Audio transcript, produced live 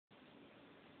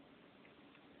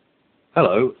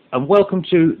Hello and welcome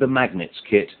to the magnets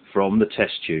kit from the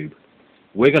test tube.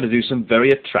 We're going to do some very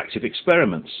attractive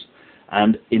experiments,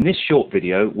 and in this short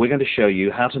video we're going to show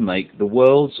you how to make the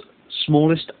world's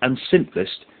smallest and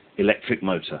simplest electric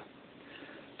motor.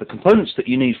 The components that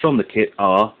you need from the kit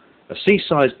are a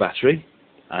C-size battery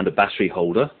and a battery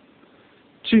holder,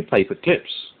 2 paper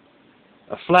clips,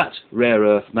 a flat rare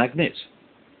earth magnet,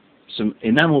 some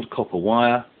enamelled copper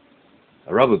wire,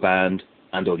 a rubber band,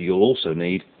 and you'll also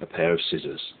need a pair of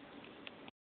scissors.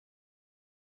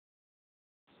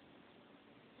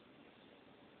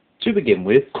 To begin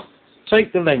with,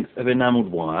 take the length of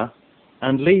enamelled wire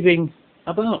and, leaving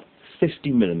about 50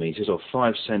 millimeters or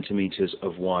 5 centimeters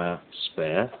of wire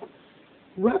spare,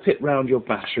 wrap it round your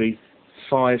battery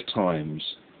 5 times.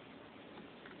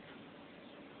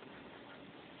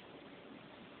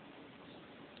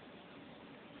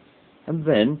 And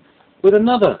then, with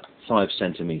another 5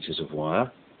 centimeters of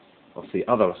wire off the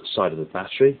other side of the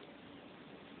battery,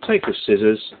 take the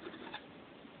scissors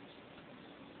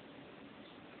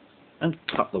and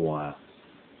cut the wire.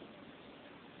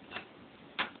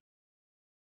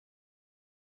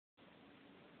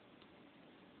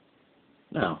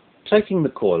 Now, taking the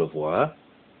coil of wire,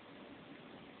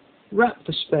 wrap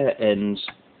the spare ends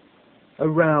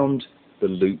around the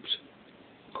looped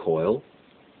coil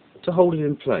to hold it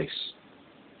in place.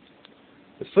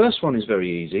 The first one is very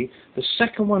easy. The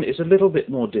second one is a little bit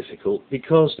more difficult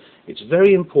because it's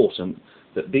very important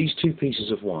that these 2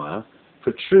 pieces of wire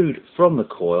protrude from the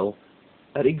coil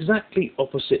at exactly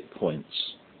opposite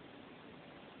points.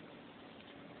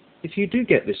 If you do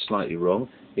get this slightly wrong,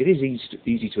 it is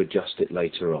easy to adjust it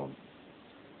later on.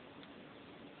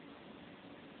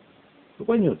 But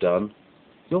when you're done,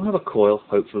 you'll have a coil,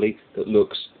 hopefully, that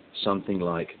looks something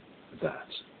like that.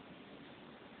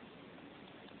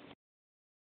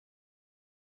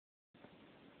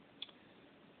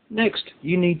 Next,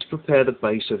 you need to prepare the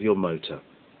base of your motor.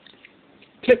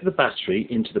 Clip the battery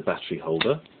into the battery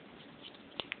holder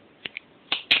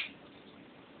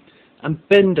and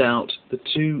bend out the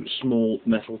 2 small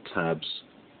metal tabs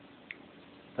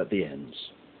at the ends.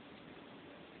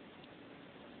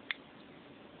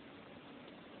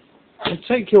 And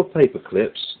take your paper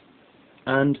clips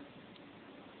and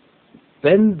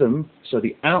bend them so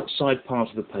the outside part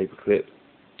of the paper clip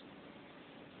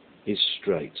is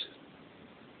straight.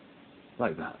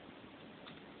 Like that.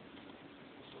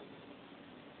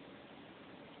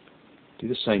 Do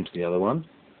the same to the other one,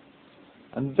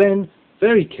 and then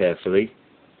very carefully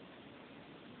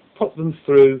pop them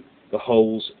through the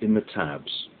holes in the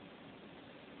tabs.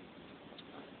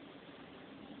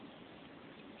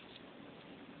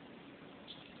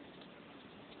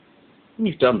 When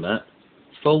you've done that,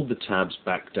 fold the tabs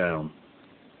back down,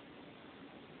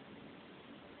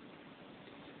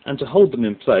 and to hold them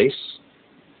in place,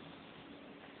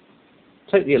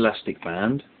 take the elastic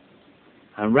band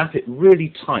and wrap it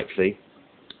really tightly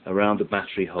around the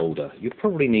battery holder. You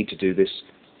probably need to do this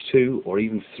 2 or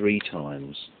even 3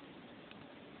 times.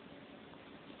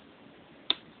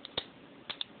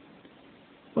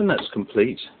 When that's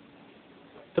complete,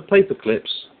 the paper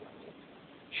clips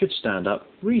should stand up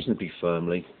reasonably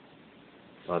firmly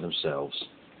by themselves.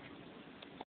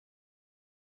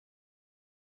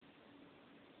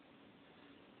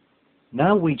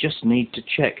 Now we just need to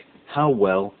check how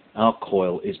well our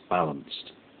coil is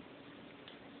balanced.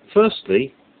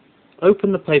 Firstly,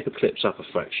 open the paper clips up a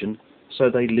fraction so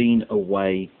they lean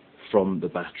away from the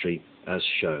battery as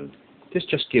shown. This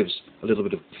just gives a little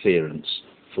bit of clearance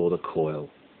for the coil.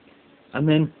 And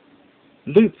then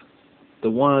loop the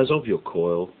wires of your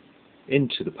coil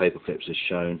into the paper clips as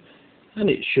shown, and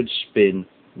it should spin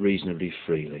reasonably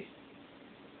freely.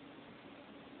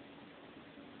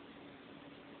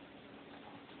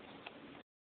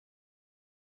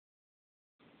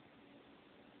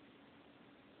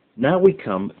 Now we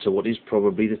come to what is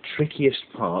probably the trickiest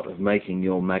part of making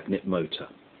your magnet motor.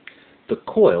 The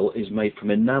coil is made from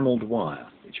enamelled wire,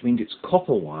 which means it's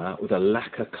copper wire with a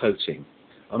lacquer coating.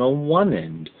 And on one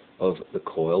end of the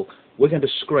coil, we're going to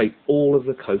scrape all of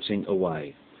the coating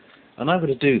away. And I'm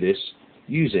going to do this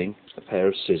using a pair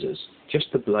of scissors,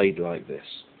 just the blade like this.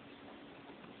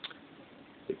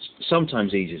 It's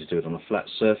sometimes easier to do it on a flat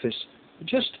surface, but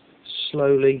just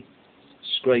slowly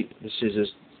scrape the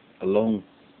scissors along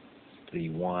the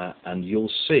wire and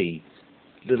you'll see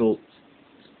little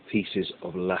pieces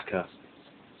of lacquer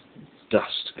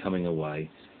dust coming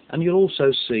away, and you'll also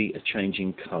see a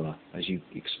changing colour as you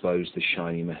expose the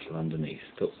shiny metal underneath.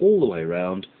 Go all the way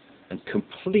around and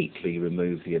completely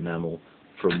remove the enamel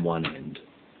from one end.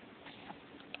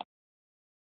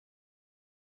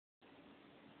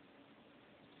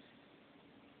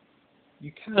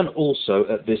 You can also,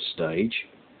 at this stage,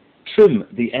 trim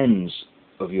the ends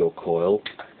of your coil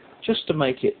just to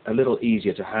make it a little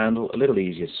easier to handle, a little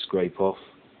easier to scrape off.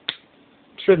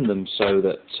 Trim them so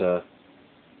that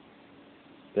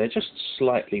they're just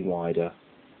slightly wider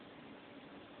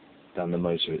than the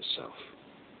motor itself.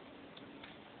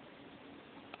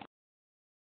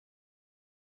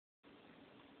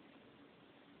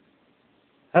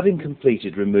 Having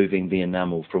completed removing the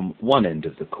enamel from one end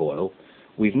of the coil,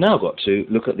 we've now got to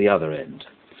look at the other end.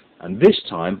 And this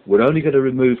time we're only going to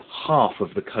remove half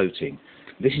of the coating.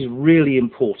 This is really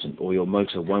important or your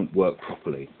motor won't work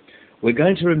properly. We're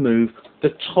going to remove the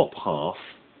top half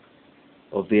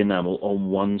of the enamel on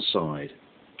one side.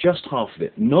 Just half of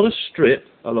it. Not a strip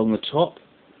along the top,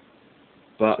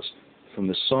 but from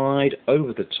the side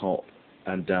over the top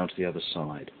and down to the other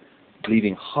side,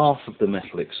 leaving half of the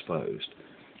metal exposed.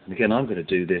 And again, I'm going to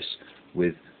do this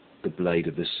with the blade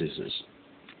of the scissors.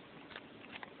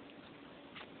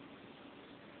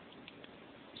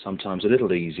 Sometimes a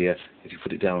little easier if you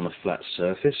put it down on a flat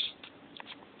surface,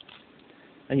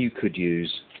 and you could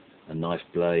use a knife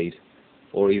blade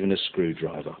or even a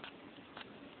screwdriver.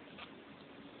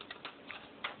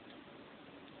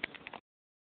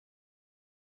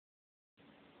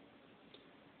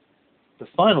 The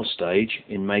final stage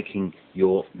in making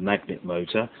your magnet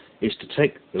motor is to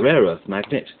take the rare earth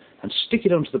magnet and stick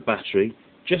it onto the battery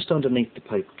just underneath the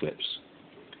paper clips.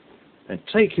 Then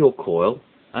take your coil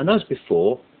and, as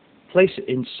before, place it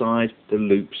inside the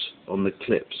loops on the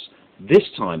clips. This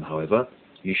time, however,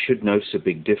 you should notice a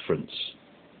big difference.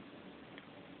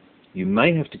 You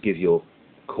may have to give your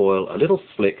coil a little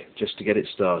flick just to get it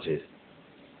started.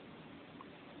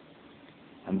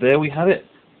 And there we have it,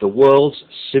 the world's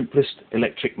simplest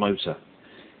electric motor.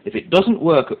 If it doesn't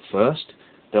work at first,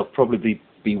 there'll probably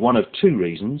be one of two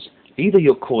reasons. Either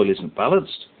your coil isn't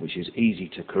balanced, which is easy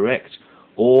to correct,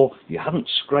 or you haven't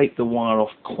scraped the wire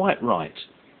off quite right.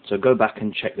 So go back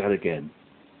and check that again.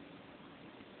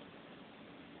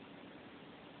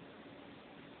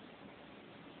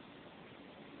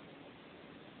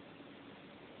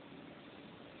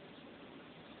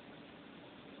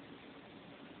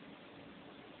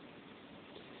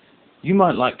 You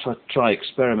might like to try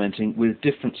experimenting with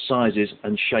different sizes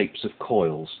and shapes of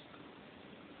coils.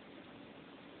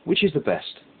 Which is the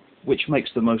best? Which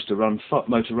makes the motor run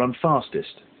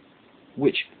fastest?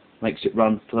 Which makes it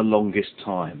run for the longest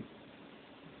time?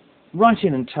 Write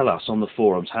in and tell us on the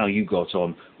forums how you got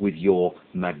on with your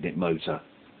magnet motor.